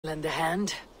Lend a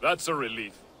hand? That's a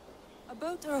relief. A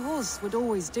boat or a horse would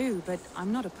always do, but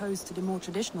I'm not opposed to the more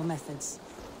traditional methods.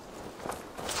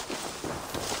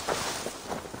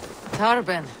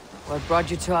 Tarben, what brought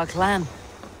you to our clan?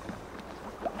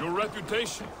 Your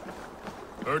reputation.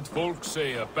 Heard folks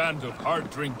say a band of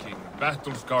hard-drinking,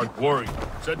 battle-scarred warriors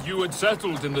said you had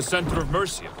settled in the center of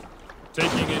Mercia,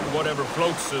 taking in whatever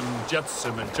flotsam,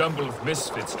 jetsam, and jumble of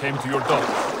misfits came to your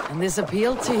dock. And this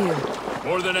appealed to you?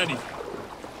 More than anything.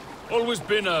 Always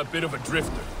been a bit of a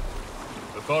drifter.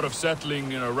 The thought of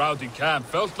settling in a rowdy camp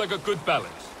felt like a good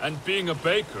balance. And being a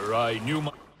baker, I knew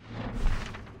my...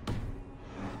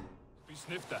 be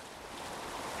sniffed at.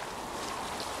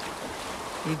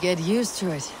 You get used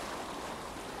to it.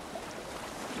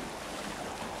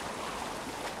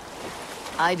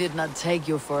 I did not take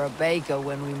you for a baker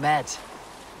when we met.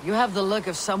 You have the look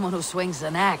of someone who swings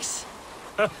an axe.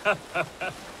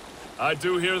 I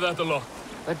do hear that a lot.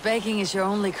 But baking is your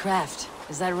only craft,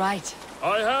 is that right?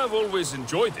 I have always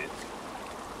enjoyed it.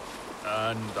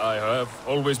 And I have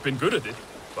always been good at it.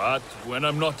 But when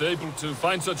I'm not able to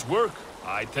find such work,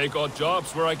 I take odd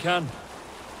jobs where I can.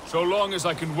 So long as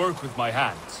I can work with my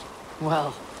hands.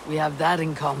 Well, we have that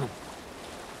in common.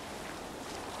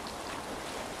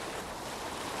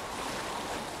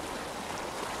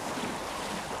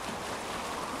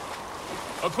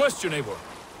 A question, Eivor.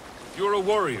 You're a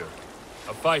warrior,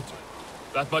 a fighter.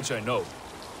 That much I know.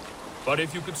 But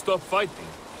if you could stop fighting,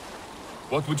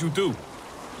 what would you do?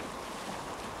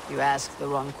 You asked the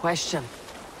wrong question.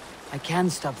 I can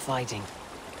stop fighting.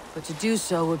 But to do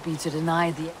so would be to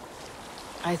deny the...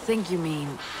 I think you mean,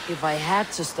 if I had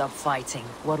to stop fighting,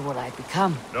 what would I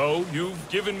become? No, you've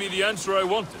given me the answer I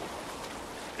wanted.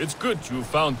 It's good you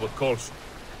found what calls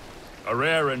you. A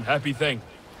rare and happy thing.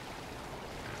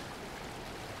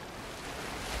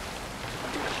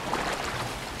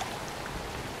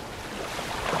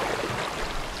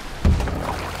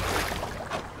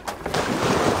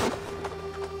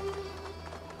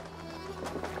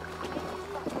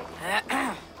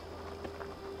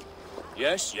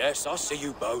 Yes, I see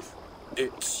you both.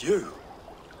 It's you.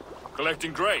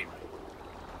 Collecting grain.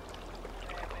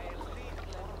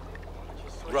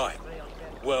 Right.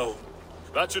 Well...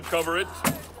 That should cover it.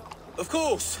 Of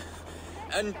course.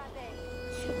 And...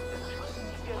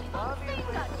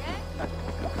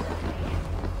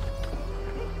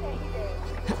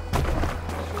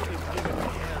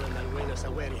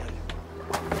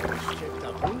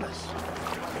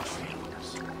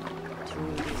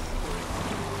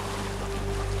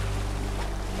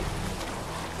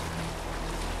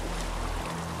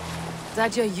 Is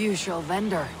that your usual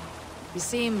vendor? He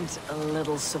seemed a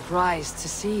little surprised to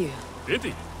see you. Did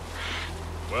he?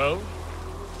 Well,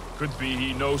 could be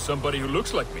he knows somebody who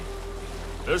looks like me.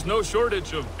 There's no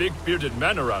shortage of big bearded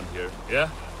men around here, yeah?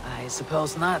 I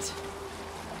suppose not.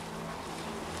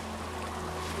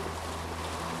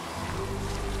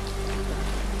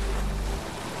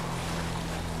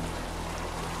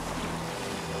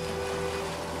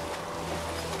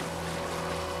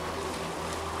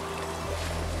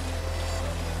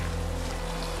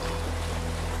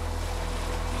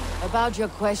 About your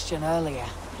question earlier,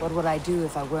 what would I do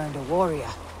if I weren't a warrior?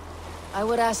 I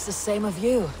would ask the same of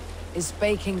you. Is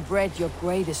baking bread your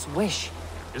greatest wish?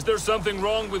 Is there something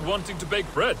wrong with wanting to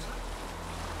bake bread?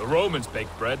 The Romans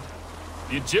baked bread.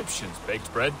 The Egyptians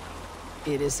baked bread.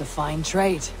 It is a fine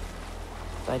trade.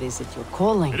 But is it your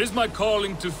calling? It is my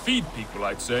calling to feed people,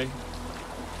 I'd say.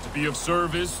 To be of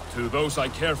service to those I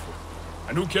care for,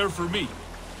 and who care for me.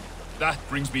 That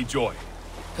brings me joy.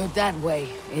 Put that way,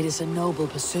 it is a noble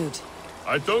pursuit.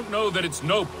 I don't know that it's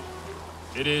noble.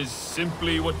 It is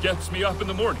simply what gets me up in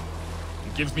the morning.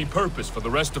 It gives me purpose for the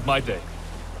rest of my day.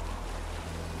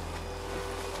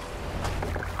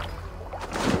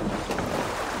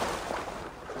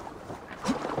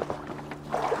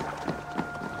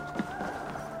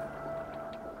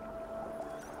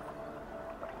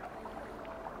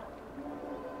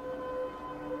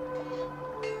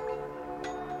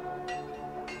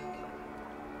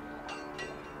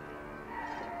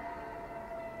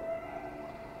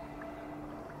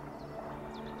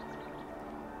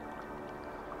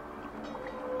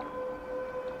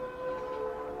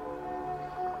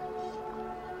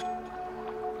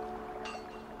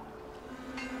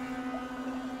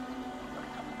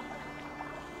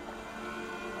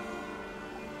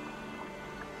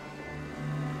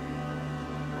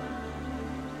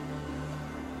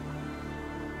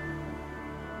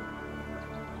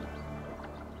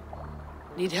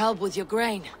 Need help with your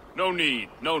grain? No need,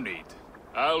 no need.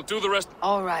 I'll do the rest.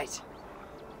 All right.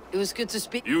 It was good to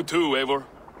speak. You too, Eivor.